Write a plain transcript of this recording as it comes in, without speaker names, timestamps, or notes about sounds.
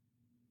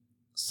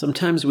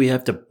Sometimes we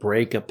have to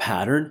break a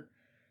pattern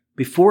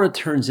before it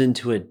turns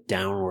into a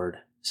downward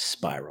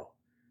spiral.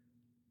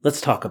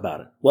 Let's talk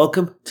about it.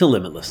 Welcome to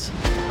Limitless.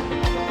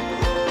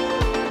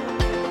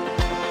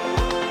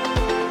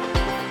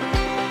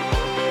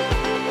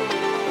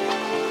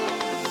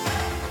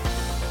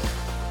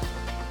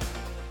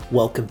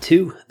 Welcome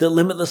to the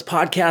Limitless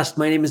Podcast.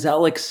 My name is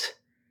Alex.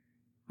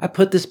 I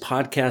put this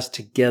podcast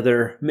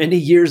together many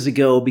years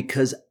ago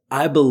because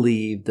I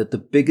believe that the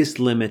biggest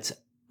limits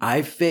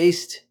I've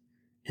faced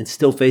and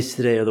still face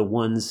today are the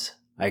ones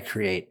I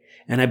create.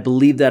 And I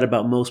believe that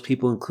about most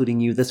people, including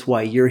you. That's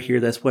why you're here.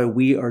 That's why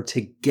we are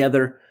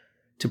together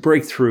to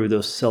break through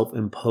those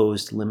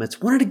self-imposed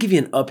limits. Wanted to give you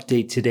an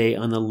update today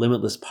on the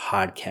Limitless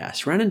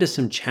Podcast. Ran into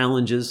some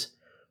challenges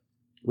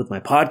with my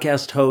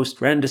podcast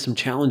host, ran into some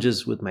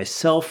challenges with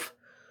myself.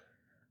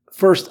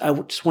 First, I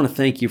just want to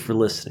thank you for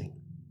listening.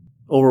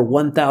 Over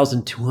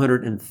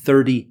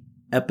 1,230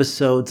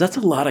 episodes. That's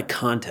a lot of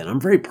content.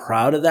 I'm very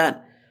proud of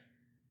that.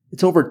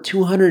 It's over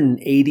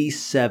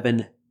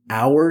 287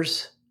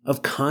 hours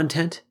of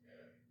content.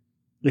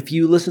 If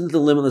you listen to the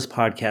Limitless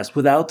Podcast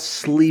without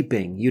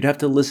sleeping, you'd have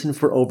to listen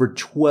for over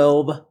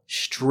 12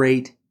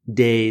 straight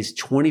days,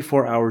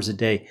 24 hours a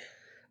day.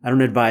 I don't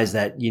advise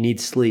that. You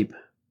need sleep.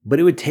 But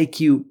it would take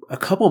you a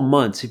couple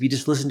months if you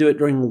just listen to it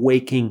during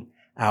waking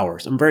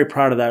hours. I'm very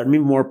proud of that. I'm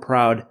even more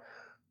proud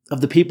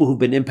of the people who've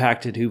been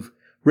impacted, who've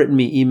written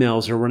me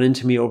emails or run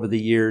into me over the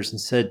years and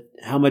said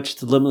how much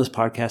the Limitless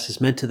Podcast has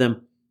meant to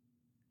them.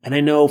 And I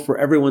know for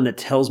everyone that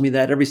tells me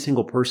that, every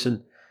single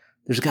person,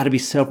 there's got to be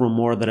several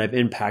more that I've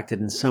impacted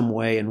in some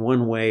way, in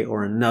one way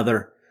or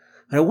another.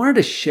 And I wanted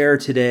to share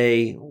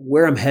today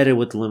where I'm headed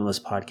with the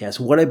Limitless Podcast,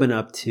 what I've been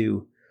up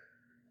to.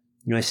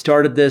 I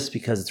started this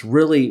because it's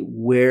really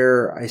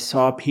where I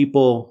saw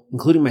people,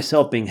 including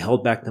myself, being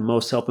held back the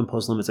most,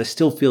 self-imposed limits. I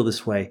still feel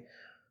this way,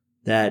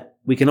 that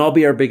we can all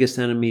be our biggest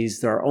enemies.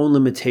 There are our own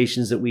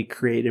limitations that we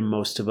create in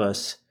most of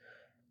us.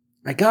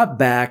 I got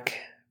back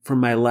from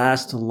my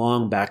last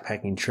long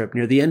backpacking trip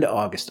near the end of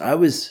August. I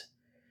was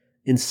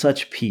in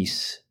such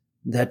peace.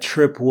 That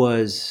trip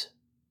was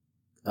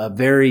a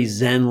very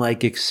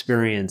Zen-like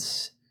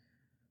experience.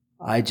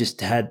 I just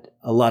had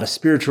a lot of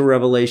spiritual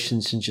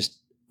revelations and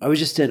I was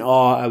just in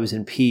awe. I was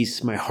in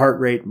peace. My heart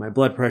rate, my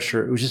blood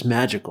pressure, it was just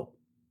magical.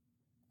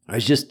 I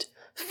just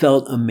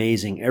felt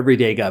amazing. Every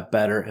day got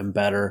better and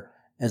better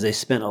as I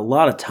spent a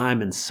lot of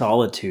time in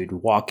solitude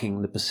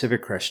walking the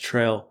Pacific Crest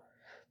Trail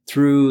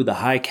through the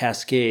high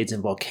Cascades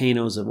and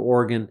volcanoes of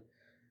Oregon.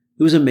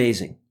 It was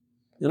amazing.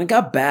 And I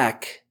got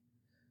back.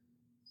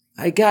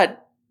 I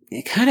got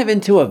kind of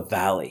into a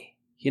valley.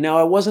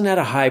 I wasn't at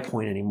a high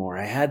point anymore.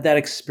 I had that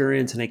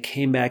experience and I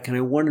came back and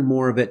I wanted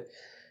more of it.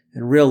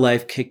 And real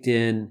life kicked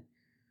in.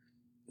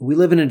 We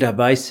live in a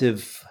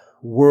divisive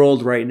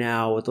world right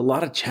now with a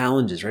lot of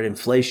challenges, right?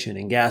 Inflation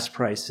and gas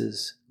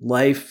prices,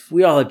 life.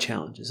 We all have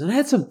challenges. And I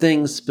had some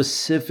things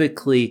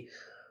specifically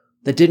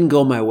that didn't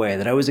go my way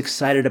that I was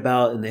excited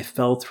about and they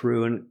fell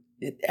through, and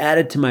it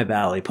added to my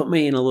valley, put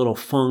me in a little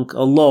funk,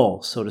 a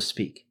lull, so to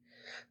speak.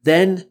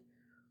 Then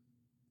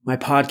my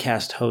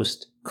podcast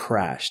host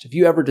crashed. If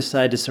you ever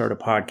decide to start a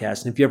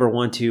podcast, and if you ever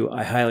want to,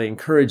 I highly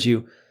encourage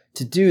you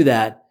to do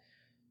that.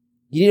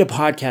 You need a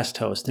podcast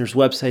host. There's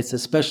websites that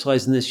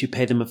specialize in this. You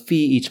pay them a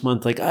fee each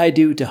month like I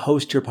do to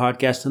host your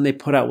podcast, and they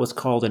put out what's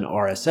called an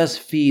RSS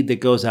feed that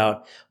goes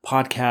out.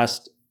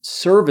 Podcast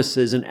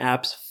services and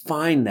apps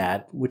find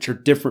that, which are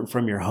different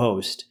from your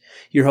host.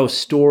 Your host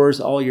stores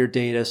all your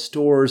data,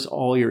 stores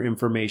all your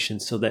information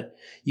so that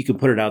you can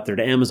put it out there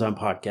to Amazon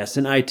Podcasts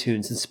and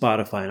iTunes and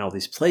Spotify and all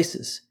these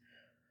places.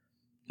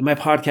 And my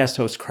podcast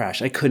host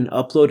crashed. I couldn't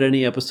upload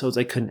any episodes.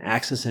 I couldn't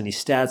access any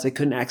stats. I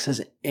couldn't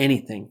access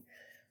anything.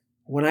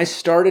 When I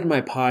started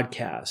my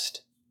podcast,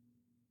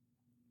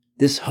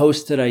 this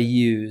host that I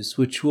use,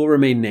 which will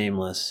remain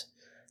nameless,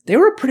 they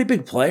were a pretty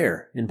big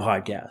player in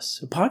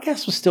podcasts. The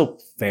podcast was still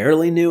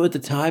fairly new at the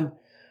time.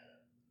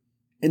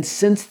 And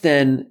since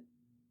then,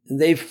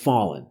 they've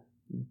fallen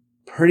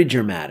pretty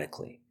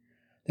dramatically.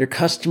 Their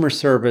customer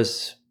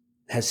service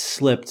has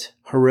slipped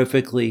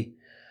horrifically.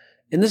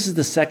 And this is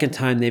the second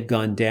time they've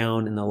gone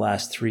down in the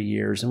last 3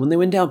 years. And when they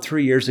went down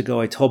 3 years ago,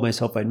 I told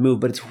myself I'd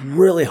move, but it's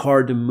really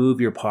hard to move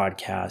your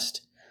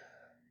podcast.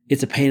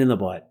 It's a pain in the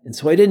butt. And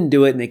so I didn't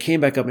do it, and they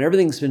came back up, and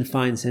everything's been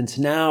fine since.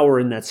 Now we're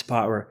in that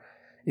spot where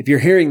if you're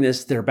hearing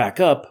this, they're back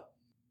up,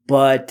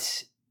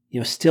 but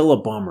still a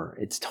bummer.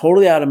 It's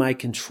totally out of my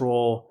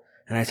control.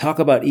 And I talk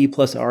about E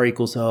plus R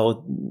equals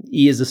O.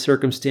 E is a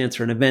circumstance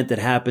or an event that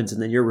happens,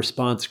 and then your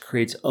response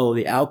creates O,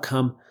 the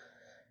outcome.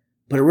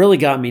 But it really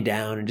got me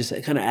down and just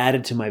kind of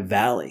added to my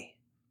valley.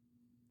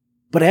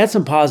 But I had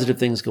some positive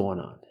things going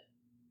on.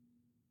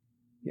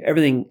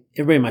 Everybody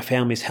in my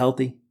family is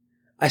healthy.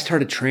 I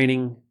started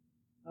training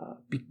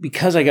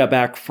because I got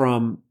back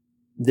from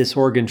this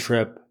Oregon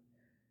trip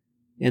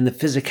and the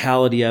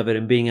physicality of it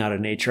and being out of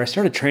nature. I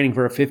started training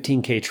for a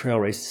 15K trail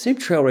race, the same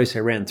trail race I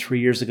ran 3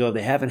 years ago.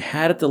 They haven't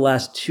had it the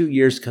last 2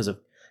 years because of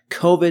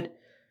COVID.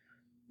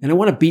 And I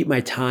want to beat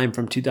my time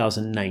from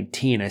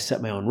 2019. I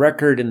set my own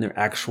record in the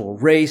actual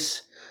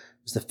race.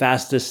 It was the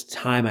fastest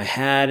time I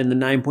had in the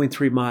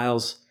 9.3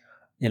 miles,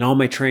 and all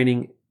my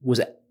training was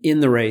in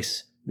the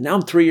race. Now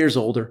I'm 3 years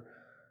older.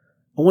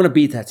 I want to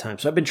beat that time.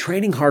 So I've been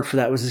training hard for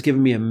that. It was just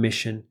giving me a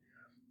mission.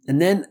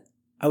 And then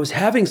I was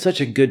having such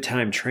a good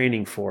time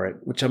training for it,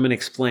 which I'm going to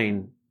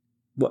explain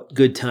what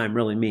good time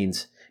really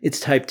means. It's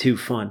type 2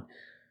 fun.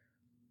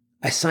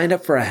 I signed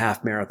up for a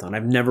half marathon.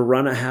 I've never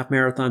run a half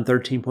marathon,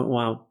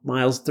 13.1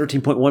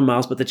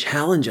 miles, but the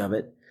challenge of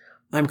it,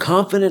 I'm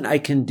confident I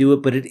can do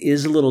it, but it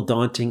is a little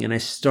daunting. And I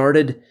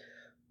started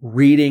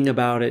reading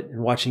about it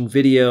and watching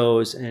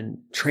videos and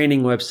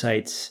training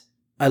websites.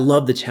 I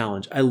love the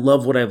challenge. I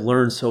love what I've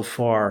learned so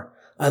far.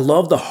 I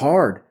love the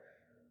hard.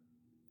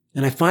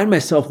 And I find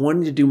myself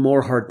wanting to do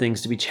more hard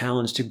things, to be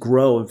challenged, to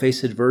grow and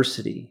face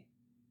adversity.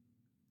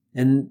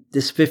 And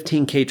this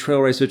 15K trail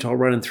race, which I'll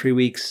run in 3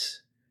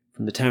 weeks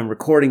from the time I'm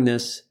recording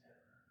this,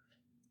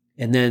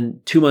 and then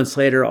 2 months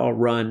later, I'll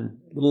run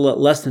a little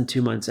less than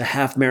 2 months, a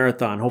half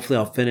marathon. Hopefully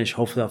I'll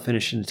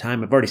finish in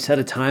time. I've already set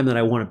a time that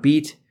I want to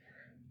beat.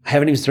 I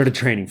haven't even started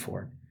training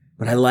for it,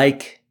 but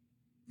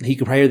you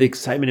can probably hear the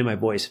excitement in my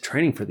voice of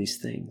training for these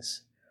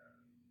things.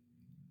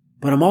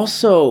 But I'm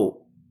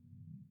also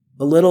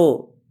a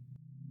little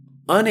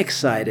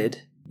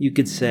unexcited, you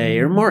could say,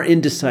 or more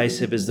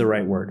indecisive is the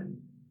right word,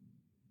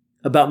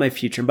 about my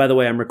future. And by the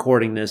way, I'm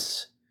recording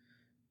this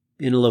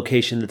in a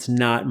location that's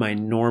not my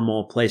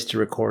normal place to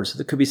record. So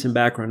there could be some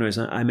background noise.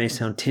 I may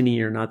sound tinny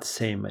or not the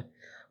same, but I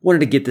wanted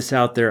to get this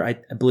out there. I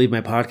believe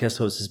my podcast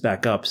host is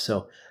back up.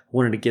 So I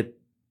wanted to get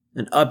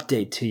an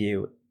update to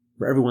you.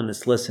 For everyone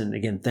that's listened,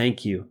 again,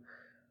 thank you.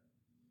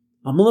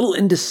 I'm a little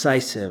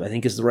indecisive, I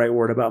think is the right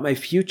word, about my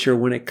future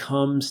when it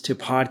comes to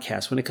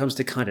podcasts, when it comes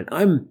to content.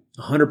 I'm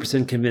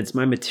 100% convinced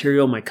my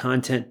material, my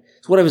content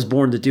is what I was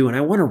born to do, and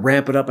I want to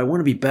ramp it up. I want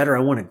to be better.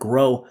 I want to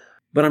grow,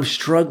 but I'm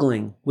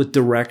struggling with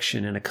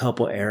direction in a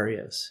couple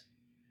areas.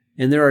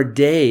 And there are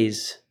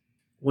days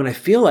when I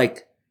feel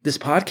like this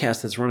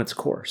podcast has run its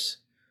course,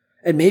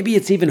 and maybe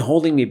it's even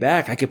holding me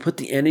back. I could put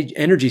the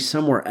energy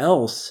somewhere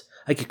else.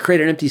 I could create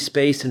an empty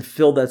space and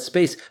fill that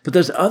space. But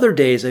there's other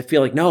days I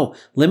feel like, no,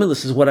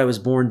 Limitless is what I was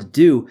born to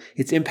do.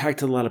 It's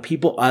impacted a lot of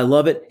people. I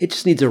love it. It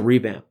just needs a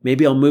revamp.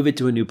 Maybe I'll move it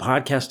to a new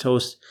podcast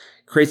host,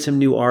 create some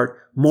new art,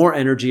 more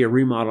energy, a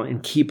remodel,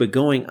 and keep it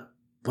going.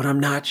 But I'm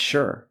not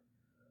sure.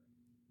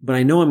 But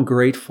I know I'm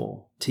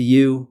grateful to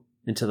you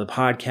and to the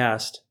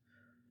podcast.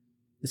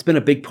 It's been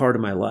a big part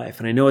of my life.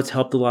 And I know it's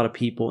helped a lot of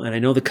people. And I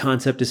know the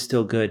concept is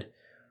still good.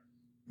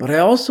 But I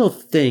also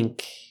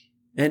think,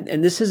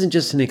 and this isn't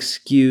just an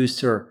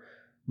excuse or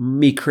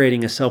me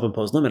creating a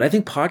self-imposed limit. I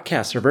think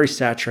podcasts are very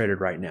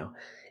saturated right now.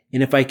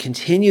 And if I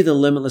continue the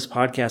Limitless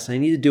podcast, I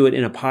need to do it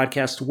in a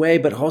podcast way,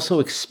 but also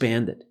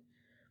expand it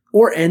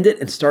or end it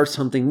and start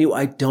something new.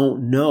 I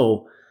don't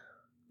know.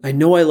 I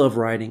know I love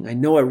writing. I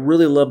know I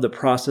really love the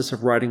process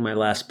of writing my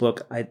last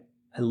book. I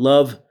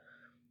love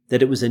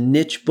that it was a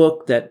niche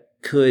book that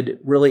could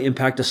really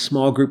impact a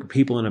small group of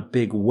people in a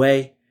big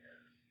way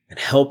and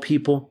help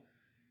people.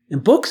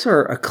 And books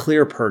are a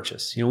clear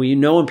purchase.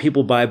 When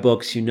people buy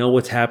books, you know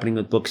what's happening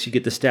with books. You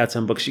get the stats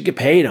on books. You get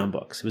paid on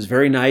books. It was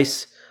very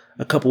nice.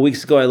 A couple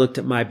weeks ago, I looked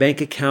at my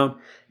bank account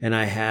and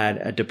I had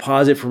a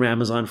deposit from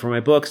Amazon for my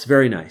books.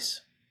 Very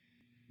nice.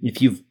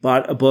 If you've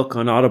bought a book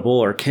on Audible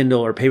or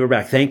Kindle or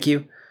paperback, thank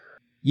you.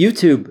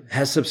 YouTube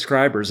has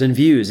subscribers and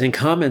views and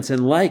comments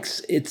and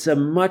likes. It's a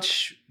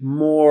much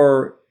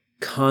more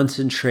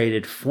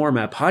concentrated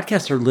format.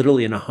 Podcasts are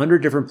literally in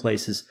 100 different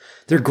places.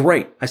 They're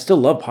great. I still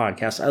love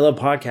podcasts. I love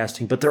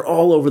podcasting, but they're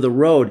all over the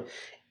road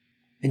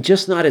and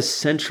just not as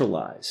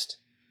centralized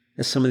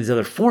as some of these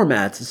other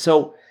formats. And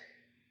so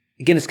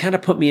again, it's kind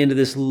of put me into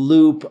this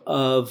loop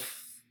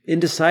of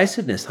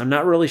indecisiveness. I'm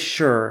not really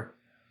sure.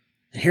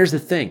 And here's the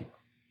thing.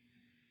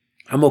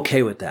 I'm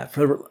okay with that.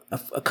 For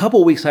a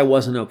couple of weeks, I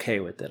wasn't okay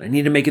with it. I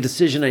need to make a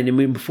decision. I need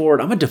to move forward.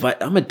 I'm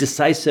a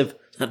decisive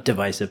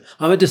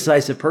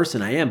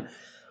person. I am.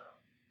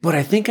 But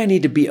I think I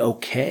need to be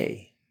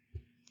okay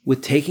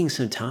with taking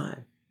some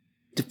time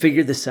to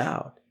figure this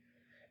out.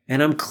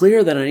 And I'm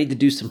clear that I need to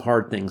do some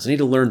hard things. I need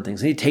to learn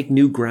things. I need to take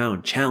new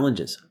ground,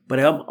 challenges. But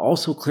I'm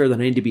also clear that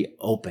I need to be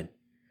open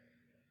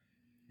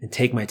and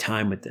take my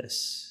time with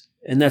this.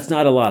 And that's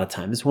not a lot of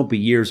time. This won't be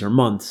years or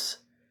months.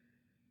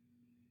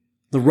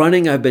 The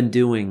running I've been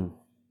doing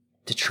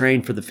to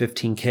train for the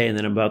 15K, and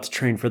then I'm about to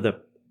train for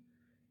the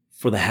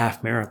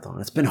half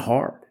marathon. It's been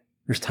hard.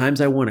 There's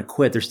times I want to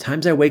quit. There's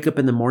times I wake up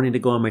in the morning to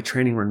go on my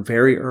training run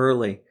very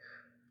early,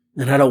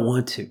 and I don't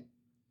want to.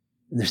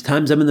 And there's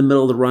times I'm in the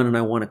middle of the run and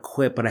I want to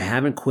quit, but I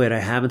haven't quit. I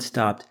haven't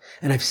stopped.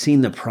 And I've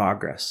seen the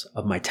progress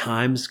of my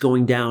times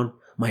going down,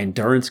 my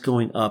endurance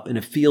going up, and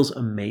it feels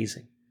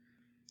amazing.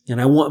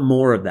 And I want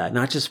more of that,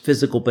 not just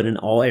physical, but in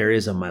all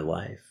areas of my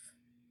life.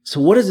 So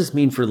what does this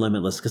mean for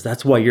Limitless? Because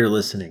that's why you're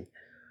listening.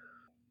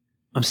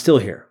 I'm still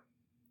here.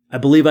 I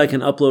believe I can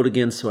upload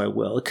again, so I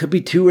will. It could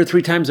be 2 or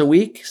 3 times a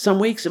week. Some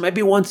weeks, it might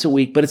be once a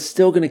week, but it's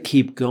still going to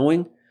keep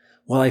going.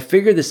 While I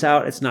figure this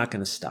out, it's not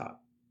going to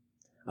stop.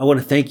 I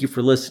want to thank you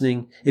for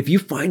listening. If you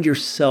find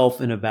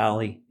yourself in a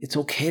valley, it's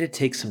okay to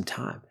take some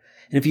time.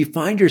 And if you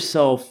find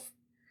yourself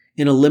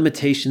in a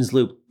limitations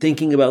loop,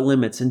 thinking about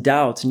limits and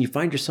doubts, and you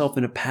find yourself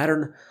in a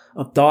pattern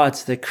of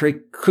thoughts that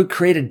could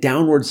create a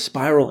downward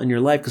spiral in your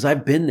life, because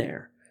I've been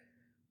there.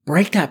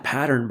 Break that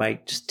pattern by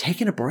just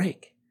taking a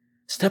break.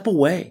 Step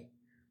away.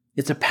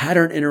 It's a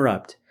pattern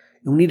interrupt.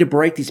 And we need to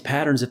break these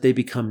patterns if they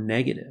become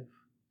negative.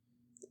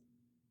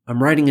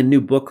 I'm writing a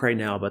new book right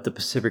now about the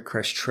Pacific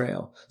Crest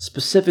Trail,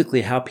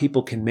 specifically how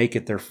people can make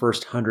it their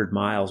first 100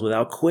 miles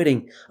without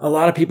quitting. A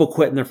lot of people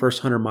quit in their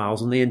first 100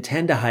 miles and they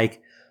intend to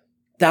hike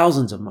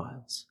thousands of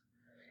miles.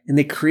 And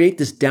they create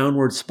this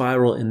downward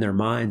spiral in their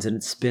minds and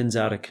it spins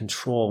out of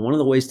control. One of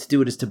the ways to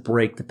do it is to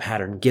break the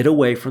pattern. Get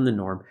away from the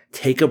norm.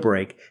 Take a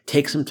break.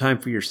 Take some time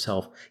for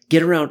yourself.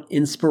 Get around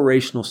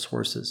inspirational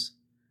sources.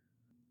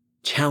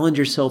 Challenge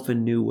yourself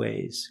in new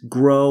ways.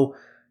 Grow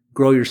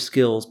your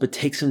skills, but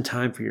take some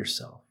time for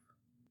yourself.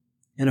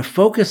 And a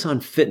focus on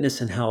fitness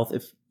and health.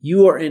 If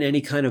you are in any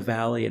kind of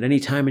valley at any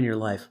time in your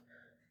life,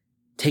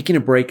 taking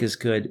a break is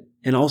good.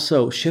 And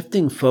also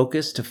shifting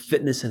focus to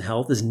fitness and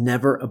health is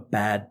never a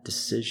bad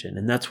decision.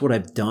 And that's what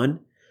I've done.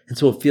 And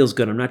so it feels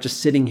good. I'm not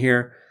just sitting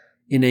here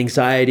in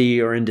anxiety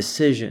or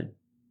indecision.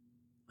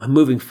 I'm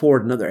moving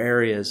forward in other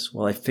areas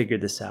while I figure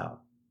this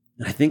out.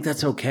 And I think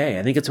that's okay.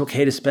 I think it's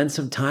okay to spend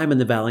some time in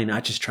the valley,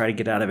 not just try to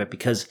get out of it,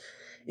 because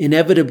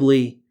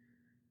inevitably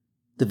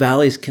the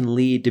valleys can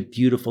lead to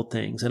beautiful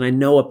things. And I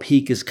know a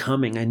peak is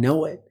coming. I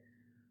know it.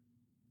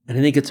 And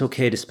I think it's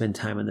okay to spend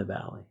time in the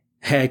valley.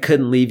 Hey, I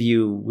couldn't leave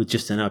you with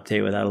just an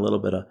update without a little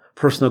bit of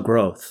personal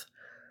growth.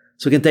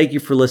 So again, thank you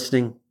for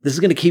listening. This is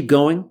going to keep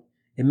going.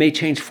 It may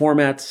change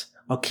formats.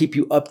 I'll keep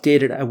you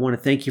updated. I want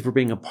to thank you for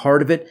being a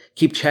part of it.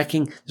 Keep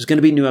checking. There's going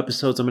to be new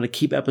episodes. I'm going to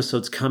keep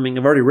episodes coming.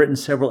 I've already written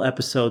several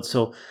episodes,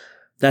 so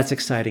that's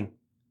exciting.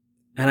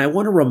 And I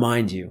want to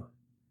remind you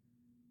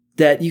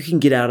that you can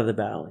get out of the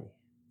valley,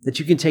 that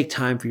you can take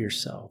time for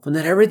yourself, and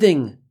that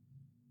everything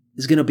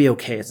is going to be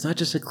okay. It's not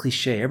just a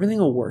cliche. Everything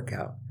will work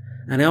out.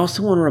 And I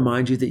also want to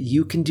remind you that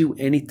you can do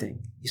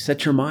anything you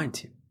set your mind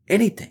to.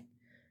 Anything.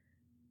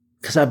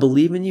 Because I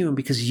believe in you and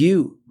because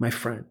you, my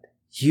friend,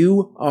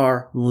 you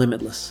are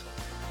limitless.